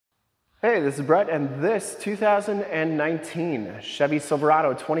Hey, this is Brett, and this 2019 Chevy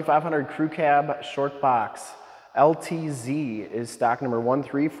Silverado 2500 Crew Cab Short Box LTZ is stock number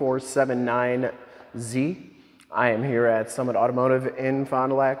 13479Z. I am here at Summit Automotive in Fond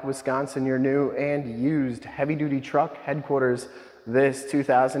du Lac, Wisconsin, your new and used heavy-duty truck headquarters. This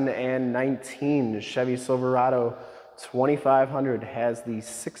 2019 Chevy Silverado 2500 has the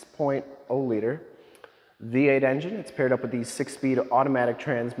 6.0 liter V8 engine. It's paired up with the 6-speed automatic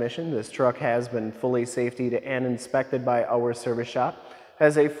transmission. This truck has been fully safetied and inspected by our service shop.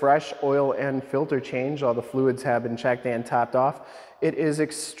 Has a fresh oil and filter change. All the fluids have been checked and topped off. It is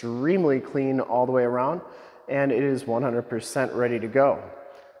extremely clean all the way around, and it is 100% ready to go.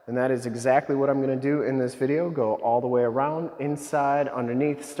 And that is exactly what I'm going to do in this video. Go all the way around, inside,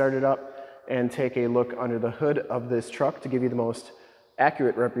 underneath, start it up, and take a look under the hood of this truck to give you the most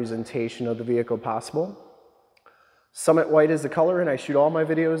accurate representation of the vehicle possible. Summit White is the color, and I shoot all my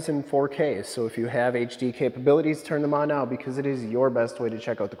videos in 4K, so if you have HD capabilities, turn them on now because it is your best way to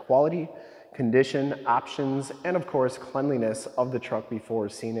check out the quality, condition, options, and of course cleanliness of the truck before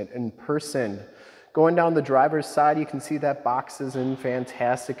seeing it in person. Going down the driver's side, you can see that box is in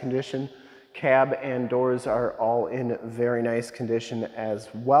fantastic condition. Cab and doors are all in very nice condition as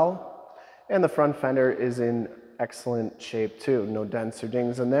well. And the front fender is in excellent shape too. No dents or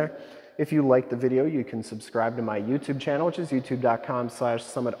dings in there. If you like the video, you can subscribe to my YouTube channel, which is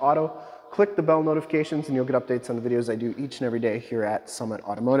youtube.com/summitauto. Click the bell notifications and you'll get updates on the videos I do each and every day here at Summit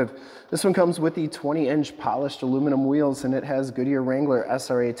Automotive. This one comes with the 20-inch polished aluminum wheels, and it has Goodyear Wrangler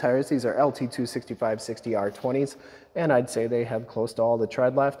S.R.E. tires. These are LT2 6560 R20s, and I'd say they have close to all the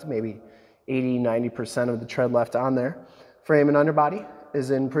tread left, maybe 80–90% of the tread left on there. Frame and underbody is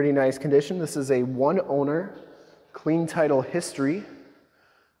in pretty nice condition. This is a one-owner, clean title history,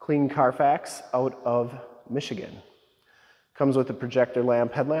 clean CARFAX out of Michigan. Comes with the projector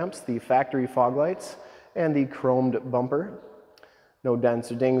lamp headlamps, the factory fog lights, and the chromed bumper. No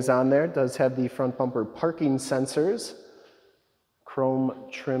dents or dings on there. It does have the front bumper parking sensors, chrome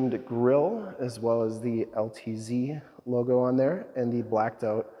trimmed grille, as well as the LTZ logo on there, and the blacked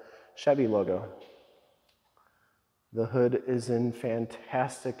out Chevy logo. The hood is in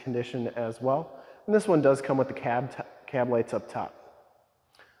fantastic condition as well. And this one does come with the cab lights up top.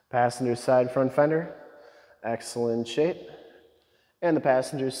 Passenger side front fender, excellent shape. And the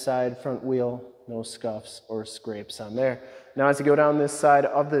passenger side front wheel, no scuffs or scrapes on there. Now as you go down this side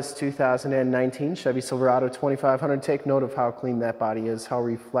of this 2019 Chevy Silverado 2500, take note of how clean that body is, how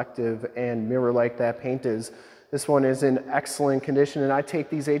reflective and mirror-like that paint is. This one is in excellent condition, and I take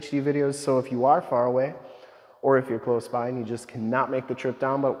these HD videos so if you are far away or if you're close by and you just cannot make the trip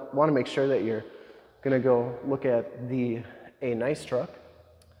down but want to make sure that you're going to go look at a nice truck,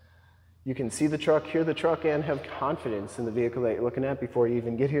 you can see the truck, hear the truck, and have confidence in the vehicle that you're looking at before you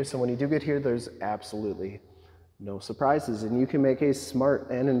even get here. So when you do get here, there's absolutely no surprises, and you can make a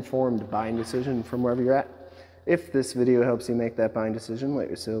smart and informed buying decision from wherever you're at. If this video helps you make that buying decision, let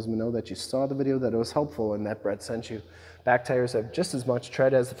your salesman know that you saw the video, that it was helpful, and that Brett sent you. Back tires have just as much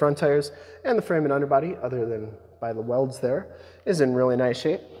tread as the front tires, and the frame and underbody, other than by the welds there, is in really nice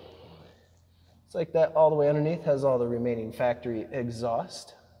shape. It's like that all the way underneath, has all the remaining factory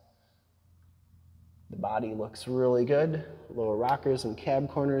exhaust. The body looks really good. Lower rockers and cab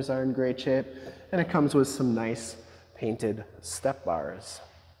corners are in great shape. And it comes with some nice painted step bars.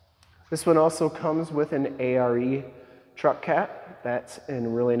 This one also comes with an A.R.E. truck cap. That's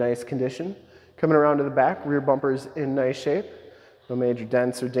in really nice condition. Coming around to the back, rear bumper's in nice shape. No major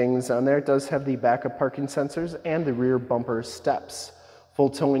dents or dings on there. It does have the backup parking sensors and the rear bumper steps. Full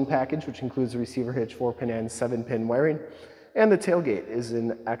towing package, which includes a receiver hitch, 4-pin and 7-pin wiring. And the tailgate is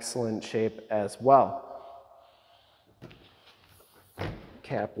in excellent shape as well.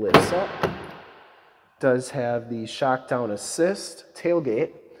 Cap lifts up. Does have the shock down assist.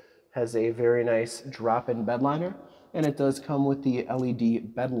 Tailgate has a very nice drop-in bed liner, and it does come with the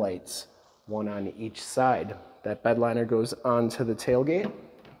LED bed lights, one on each side. That bed liner goes onto the tailgate,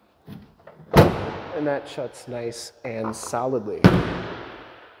 and that shuts nice and solidly.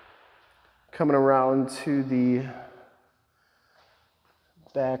 Coming around to the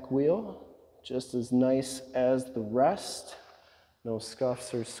back wheel, just as nice as the rest. No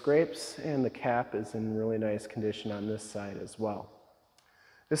scuffs or scrapes, and the cap is in really nice condition on this side as well.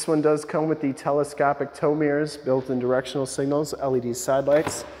 This one does come with the telescopic tow mirrors, built-in directional signals, LED side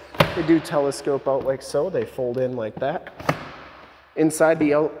lights. They do telescope out like so, they fold in like that. Inside,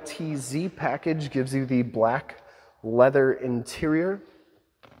 the LTZ package gives you the black leather interior.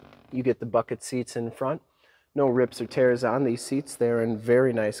 You get the bucket seats in front. No rips or tears on these seats. They're in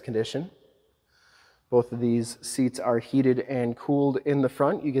very nice condition. Both of these seats are heated and cooled in the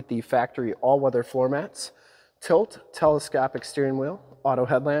front. You get the factory all-weather floor mats, tilt, telescopic steering wheel, auto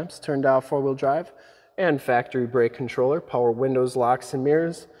headlamps, turn dial 4-wheel drive, and factory brake controller, power windows, locks and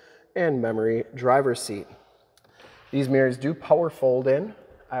mirrors, and memory driver's seat. These mirrors do power fold in.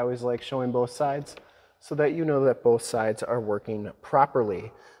 I always like showing both sides so that you know that both sides are working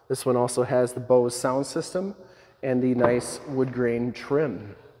properly. This one also has the Bose sound system and the nice wood grain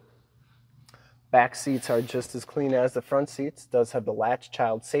trim. Back seats are just as clean as the front seats. Does have the latch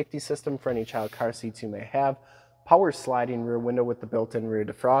child safety system for any child car seats you may have. Power sliding rear window with the built-in rear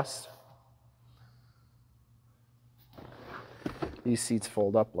defrost. These seats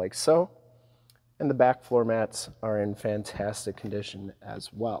fold up like so. And the back floor mats are in fantastic condition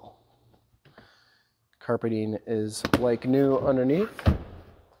as well. Carpeting is like new underneath.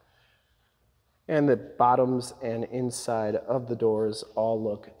 And the bottoms and inside of the doors all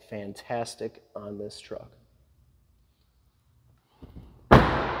look fantastic on this truck.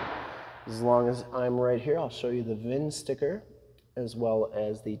 As long as I'm right here, I'll show you the VIN sticker as well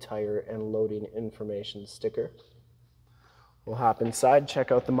as the tire and loading information sticker. We'll hop inside,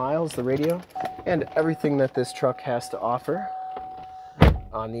 check out the miles, the radio, and everything that this truck has to offer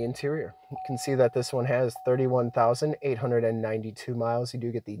on the interior. You can see that this one has 31,892 miles. You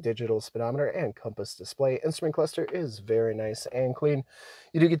do get the digital speedometer and compass display. Instrument cluster is very nice and clean.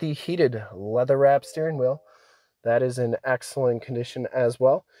 You do get the heated leather wrap steering wheel. That is in excellent condition as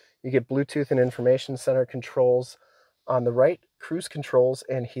well. You get Bluetooth and information center controls on the right, cruise controls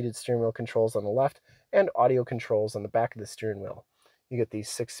and heated steering wheel controls on the left, and audio controls on the back of the steering wheel. You get the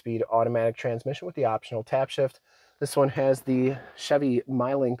 6-speed automatic transmission with the optional tap shift. This one has the Chevy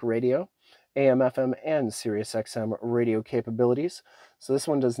MyLink radio, AM, FM, and Sirius XM radio capabilities. So this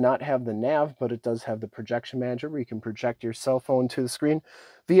one does not have the nav, but it does have the projection manager where you can project your cell phone to the screen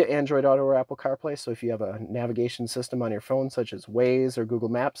via Android Auto or Apple CarPlay. So if you have a navigation system on your phone, such as Waze or Google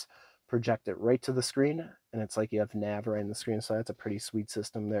Maps, project it right to the screen, and it's like you have nav right in the screen. So that's a pretty sweet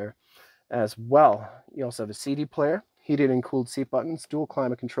system there as well. You also have a CD player, heated and cooled seat buttons, dual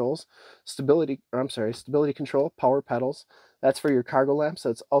climate controls, stability control, power pedals. That's for your cargo lamps.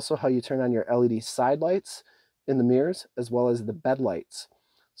 That's also how you turn on your LED side lights in the mirrors, as well as the bed lights.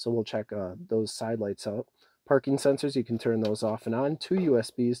 So we'll check those side lights out. Parking sensors, you can turn those off and on. 2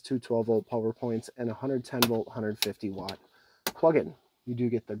 USBs, 2 12-volt power points, and 110-volt, 150-watt plug-in. You do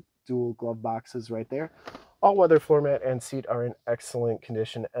get the dual glove boxes right there. All-weather floor mat and seat are in excellent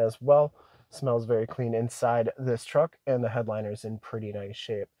condition as well. Smells very clean inside this truck, and the headliner is in pretty nice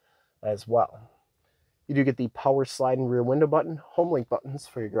shape as well. You do get the power sliding rear window button, home link buttons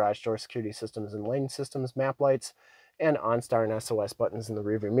for your garage door security systems and lane systems, map lights, and OnStar and SOS buttons in the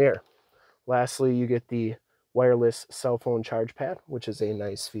rearview mirror. Lastly, you get the wireless cell phone charge pad, which is a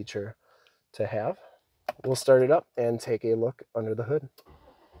nice feature to have. We'll start it up and take a look under the hood.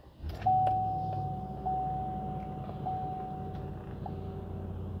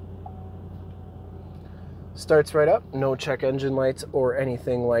 Starts right up, no check engine lights or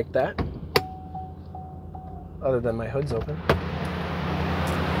anything like that, other than my hood's open.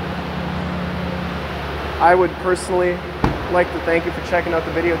 I would personally like to thank you for checking out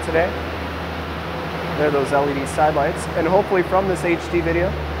the video today. There are those LED side lights, and hopefully from this HD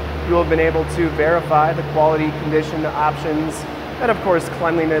video, you will have been able to verify the quality, condition, options, and of course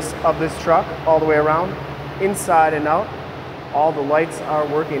cleanliness of this truck all the way around, inside and out. All the lights are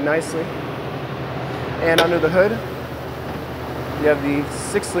working nicely. And under the hood, you have the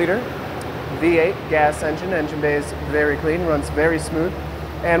 6-liter V8 gas engine. Engine bay is very clean, runs very smooth.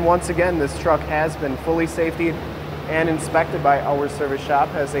 And once again, this truck has been fully safetied and inspected by our service shop,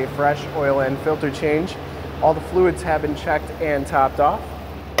 has a fresh oil and filter change. All the fluids have been checked and topped off.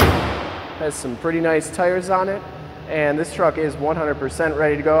 Has some pretty nice tires on it, and this truck is 100%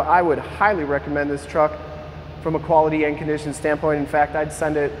 ready to go. I would highly recommend this truck from a quality and condition standpoint. In fact, I'd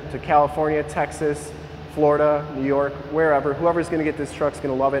send it to California, Texas, Florida, New York, wherever. Whoever's going to get this truck's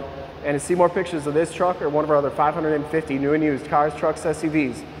going to love it. And to see more pictures of this truck or one of our other 550 new and used cars, trucks,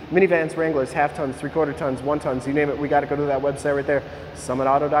 SUVs, minivans, Wranglers, half tons, 3/4 tons, 1 tons, you name it, we got to go to that website right there,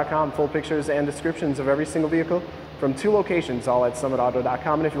 summitauto.com. Full pictures and descriptions of every single vehicle from 2 locations, all at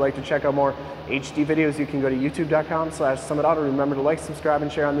summitauto.com. And if you'd like to check out more HD videos, you can go to youtube.com/summitauto. Remember to like, subscribe,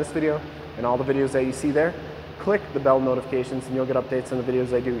 and share on this video and all the videos that you see there. Click the bell notifications and you'll get updates on the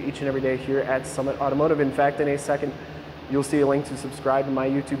videos I do each and every day here at Summit Automotive. In fact, in a second, you'll see a link to subscribe to my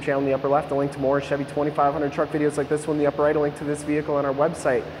YouTube channel in the upper left, a link to more Chevy 2500 truck videos like this one in the upper right, a link to this vehicle on our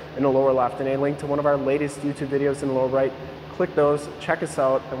website in the lower left, and a link to one of our latest YouTube videos in the lower right. Click those, check us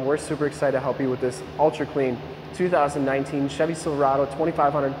out, and we're super excited to help you with this ultra clean 2019 Chevy Silverado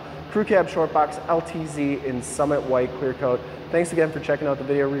 2500 Crew Cab Short Box LTZ in Summit White Clear Coat. Thanks again for checking out the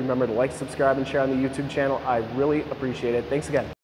video. Remember to like, subscribe, and share on the YouTube channel. I really appreciate it. Thanks again.